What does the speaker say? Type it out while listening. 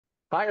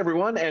Hi,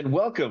 everyone, and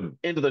welcome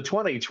into the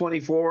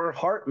 2024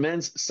 Hart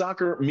Men's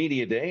Soccer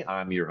Media Day.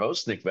 I'm your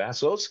host, Nick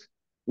Vassos,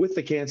 with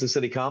the Kansas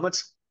City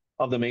Comets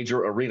of the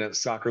Major Arena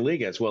Soccer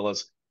League, as well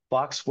as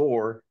Fox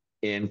 4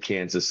 in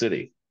Kansas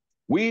City.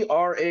 We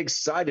are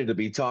excited to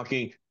be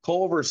talking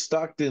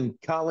Culver-Stockton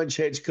College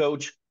head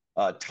coach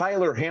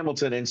Tyler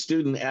Hamilton and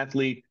student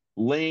athlete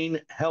Lane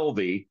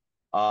Helvey.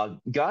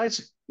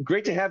 Guys,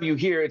 great to have you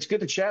here. It's good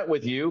to chat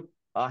with you.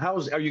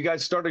 Are you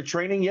guys started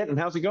training yet, and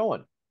how's it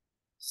going?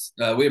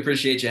 We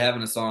appreciate you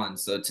having us on.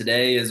 So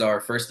today is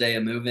our first day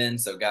of moving.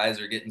 So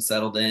guys are getting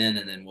settled in,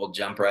 and then we'll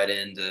jump right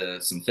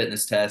into some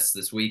fitness tests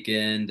this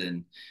weekend,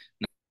 and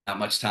not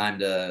much time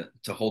to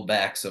hold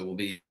back. So we'll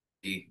be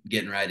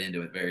getting right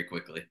into it very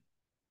quickly.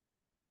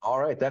 All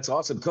right, that's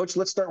awesome. Coach,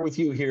 let's start with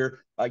you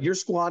here. Your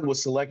squad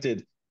was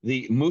selected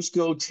the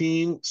Musco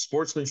Team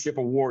Sportsmanship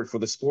Award for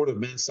the sport of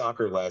men's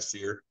soccer last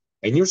year,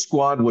 and your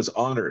squad was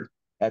honored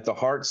at the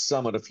Heart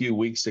Summit a few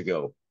weeks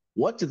ago.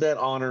 What did that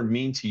honor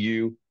mean to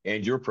you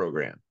and your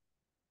program?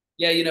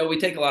 Yeah, we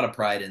take a lot of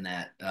pride in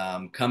that.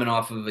 Coming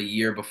off of a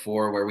year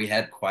before where we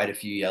had quite a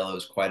few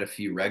yellows, quite a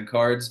few red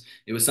cards,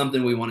 it was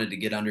something we wanted to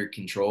get under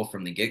control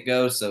from the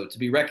get-go. So to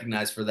be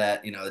recognized for that,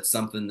 it's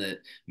something that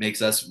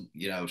makes us,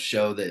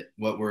 show that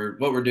what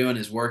we're doing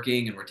is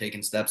working and we're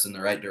taking steps in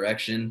the right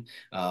direction,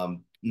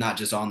 not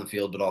just on the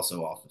field but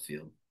also off the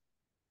field.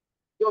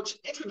 Coach,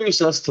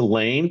 introduce us to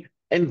Lane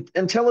and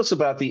tell us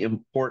about the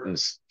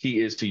importance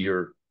he is to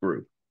your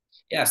group.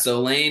 Yeah,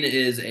 so Lane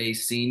is a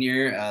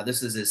senior.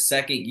 This is his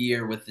second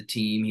year with the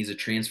team. He's a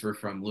transfer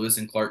from Lewis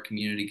and Clark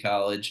Community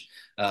College.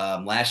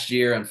 Last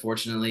year,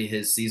 unfortunately,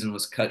 his season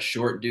was cut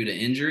short due to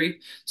injury.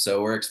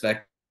 So we're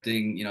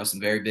expecting, some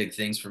very big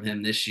things from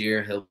him this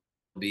year. He'll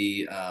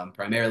be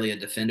primarily a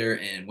defender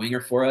and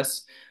winger for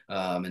us.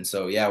 And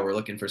so, yeah, we're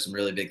looking for some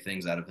really big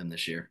things out of him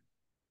this year.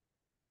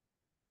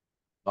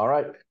 All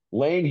right,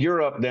 Lane,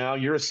 you're up now.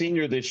 You're a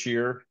senior this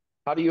year.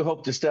 How do you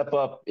hope to step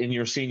up in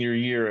your senior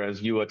year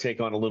as you take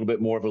on a little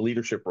bit more of a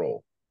leadership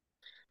role?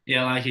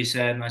 Yeah, like you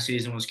said, my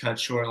season was cut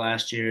short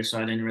last year, so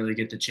I didn't really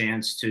get the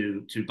chance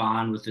to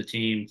bond with the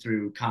team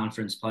through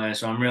conference play.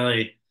 So I'm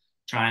really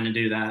trying to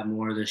do that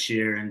more this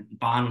year and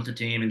bond with the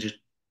team and just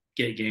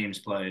get games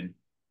played.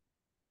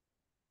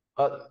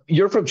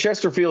 You're from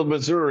Chesterfield,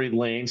 Missouri,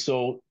 Lane,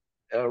 so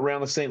around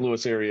the St.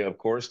 Louis area, of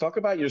course. Talk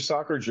about your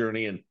soccer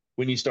journey and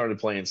when you started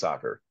playing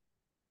soccer.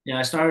 Yeah,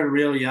 I started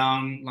real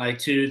young, like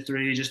 2,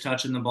 3, just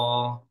touching the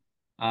ball.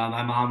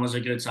 My mom was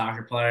a good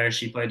soccer player.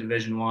 She played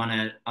Division 1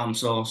 at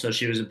UMSL, so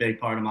she was a big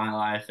part of my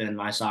life and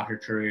my soccer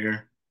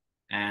career.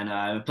 And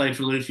I played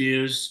for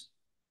Lufuse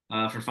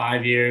for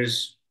 5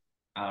 years.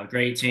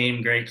 Great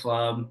team, great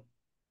club.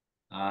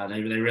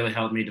 They really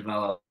helped me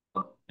develop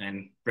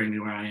and bring me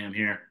where I am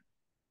here.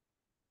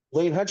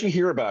 Lane, how'd you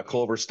hear about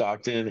Culver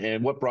Stockton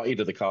and what brought you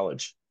to the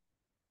college?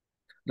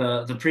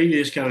 The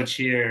previous coach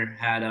here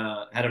had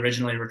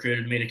originally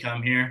recruited me to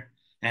come here,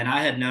 and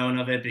I had known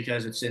of it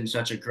because it's in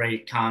such a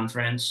great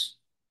conference.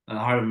 The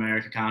Heart of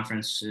America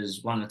Conference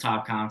is one of the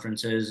top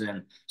conferences,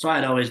 and so I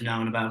had always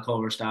known about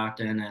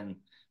Culver-Stockton. And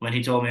when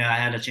he told me I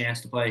had a chance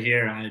to play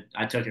here,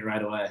 I took it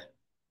right away.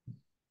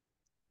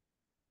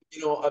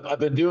 I've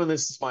been doing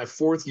this. It's my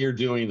fourth year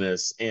doing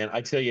this. And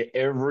I tell you,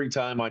 every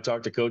time I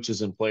talk to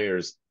coaches and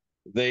players,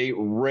 they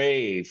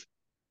rave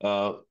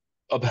uh,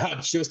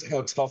 about just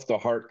how tough the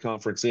Heart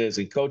Conference is.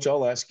 And, Coach,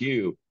 I'll ask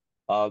you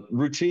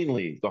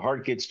routinely, the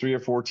Heart gets three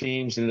or four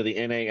teams into the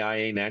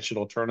NAIA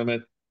national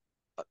tournament.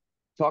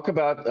 Talk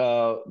about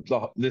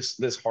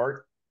this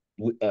Heart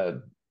uh,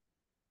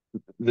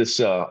 this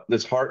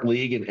Heart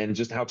League and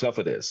just how tough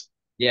it is.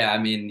 Yeah, I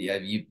mean, yeah,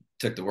 you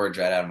took the words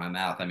right out of my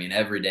mouth. I mean,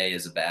 every day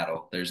is a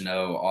battle. There's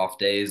no off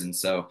days. And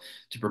so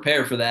to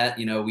prepare for that,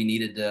 we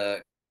needed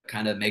to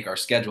kind of make our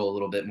schedule a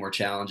little bit more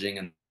challenging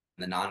and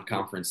the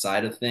non-conference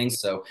side of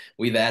things. So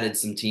we've added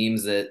some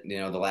teams that,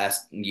 the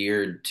last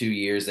year, 2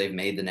 years, they've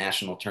made the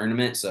national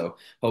tournament. So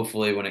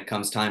hopefully when it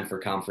comes time for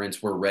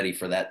conference, we're ready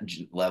for that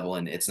level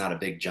and it's not a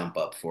big jump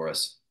up for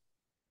us.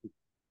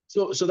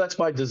 So that's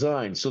by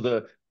design. So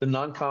the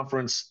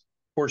non-conference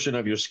portion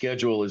of your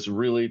schedule is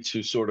really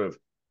to sort of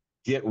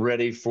get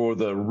ready for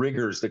the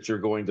rigors that you're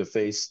going to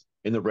face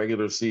in the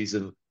regular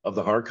season of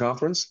the Hard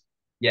Conference.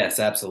 Yes,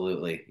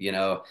 absolutely.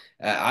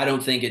 I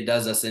don't think it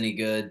does us any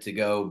good to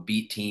go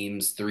beat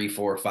teams 3,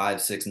 4, 5,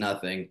 6,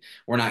 nothing.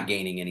 We're not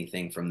gaining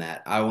anything from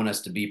that. I want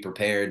us to be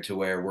prepared to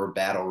where we're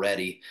battle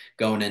ready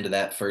going into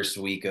that first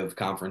week of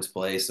conference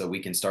play so we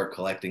can start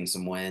collecting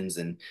some wins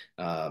and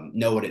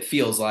know what it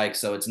feels like.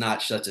 So it's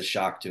not such a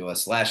shock to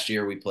us. Last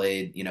year we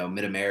played,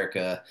 Mid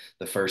America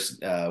the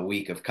first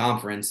week of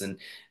conference and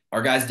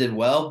our guys did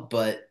well,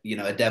 but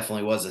it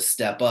definitely was a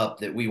step up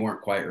that we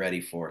weren't quite ready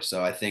for.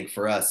 So I think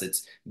for us,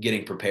 it's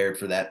getting prepared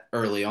for that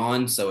early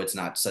on, so it's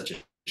not such a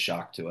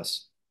shock to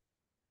us.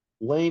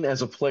 Lane,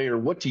 as a player,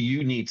 what do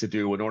you need to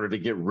do in order to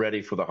get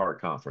ready for the Hard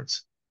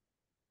Conference?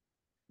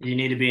 You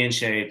need to be in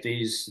shape.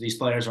 These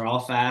players are all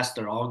fast.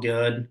 They're all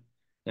good.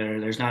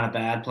 There's not a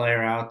bad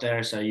player out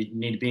there, so you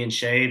need to be in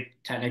shape,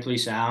 technically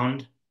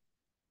sound,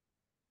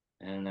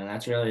 and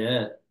that's really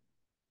it.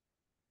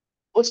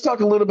 Let's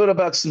talk a little bit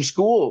about some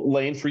school,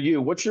 Lane, for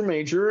you. What's your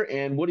major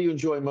and what do you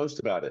enjoy most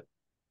about it?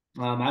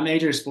 My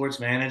major is sports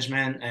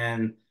management,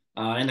 and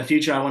in the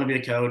future, I want to be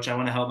a coach. I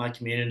want to help my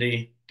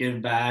community,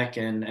 give back,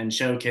 and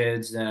show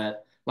kids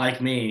that, like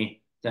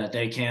me, that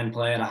they can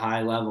play at a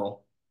high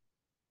level.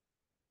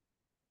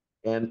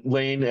 And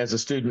Lane, as a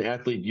student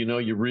athlete,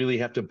 you really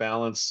have to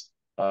balance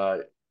uh,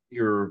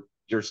 your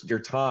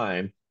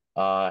time,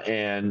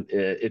 and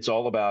it's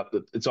all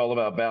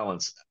about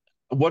balance.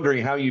 I'm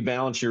wondering how you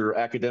balance your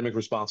academic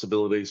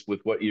responsibilities with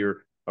what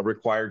you're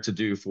required to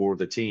do for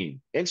the team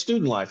and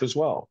student life as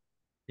well.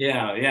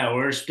 Yeah, yeah,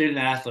 we're student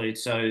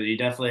athletes, so you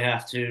definitely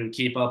have to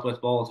keep up with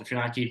both. If you're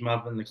not keeping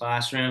up in the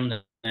classroom,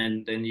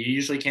 then you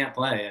usually can't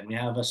play. And we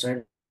have a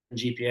certain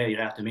GPA you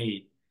have to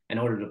meet in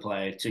order to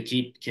play to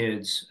keep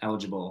kids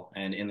eligible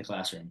and in the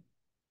classroom.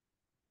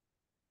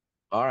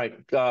 All right.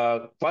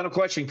 Final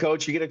question,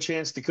 Coach. You get a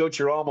chance to coach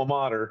your alma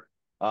mater.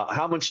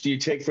 How much do you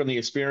take from the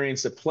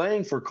experience of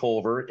playing for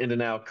Culver into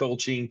now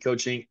coaching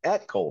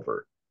at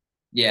Culver?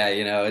 Yeah,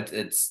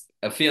 it's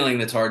a feeling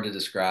that's hard to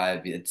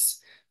describe. It's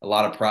a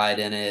lot of pride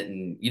in it,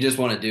 and you just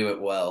want to do it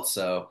well.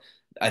 So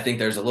I think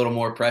there's a little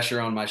more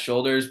pressure on my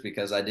shoulders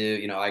because I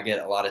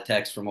get a lot of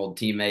texts from old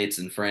teammates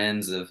and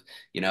friends of,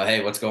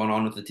 hey, what's going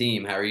on with the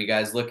team? How are you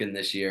guys looking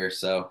this year?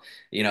 So,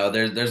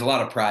 there's a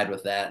lot of pride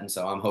with that, and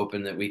so I'm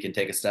hoping that we can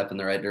take a step in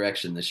the right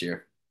direction this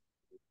year.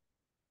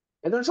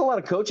 And there's a lot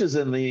of coaches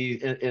in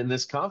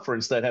this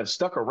conference that have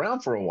stuck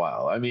around for a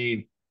while. I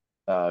mean,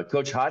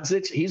 Coach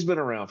Hodzic, he's been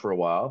around for a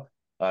while.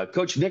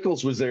 Coach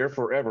Nichols was there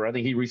forever. I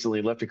think he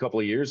recently left a couple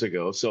of years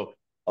ago. So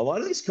a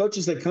lot of these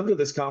coaches that come to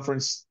this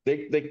conference,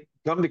 they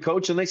come to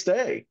coach and they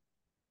stay.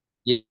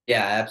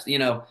 Yeah,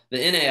 the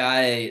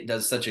NAIA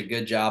does such a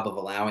good job of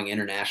allowing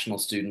international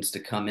students to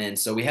come in.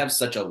 So we have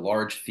such a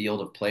large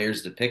field of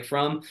players to pick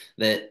from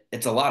that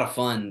it's a lot of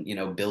fun,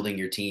 building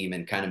your team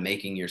and kind of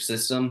making your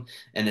system.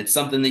 And it's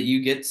something that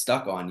you get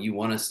stuck on. You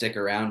want to stick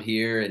around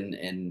here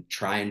and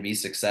try and be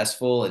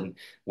successful. And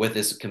with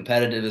as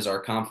competitive as our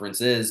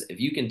conference is, if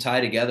you can tie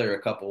together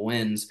a couple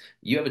wins,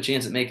 you have a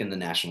chance at making the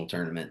national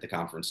tournament, the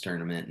conference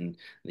tournament.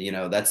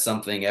 And that's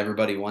something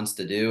everybody wants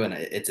to do, and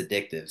it's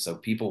addictive. So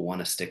people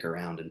want to stick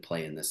around and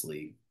play in this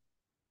league.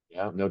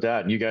 Yeah, no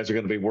doubt. And you guys are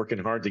going to be working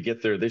hard to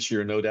get there this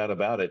year, no doubt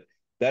about it.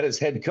 That is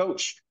head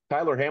coach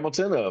Tyler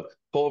Hamilton of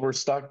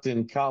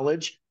Culver-Stockton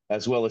College,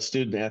 as well as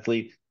student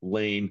athlete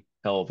Lane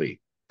Helvey.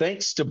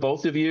 Thanks to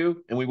both of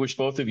you, and we wish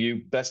both of you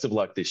best of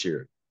luck this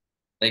year.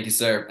 Thank you,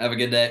 sir. Have a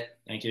good day.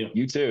 Thank you.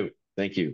 You too. Thank you.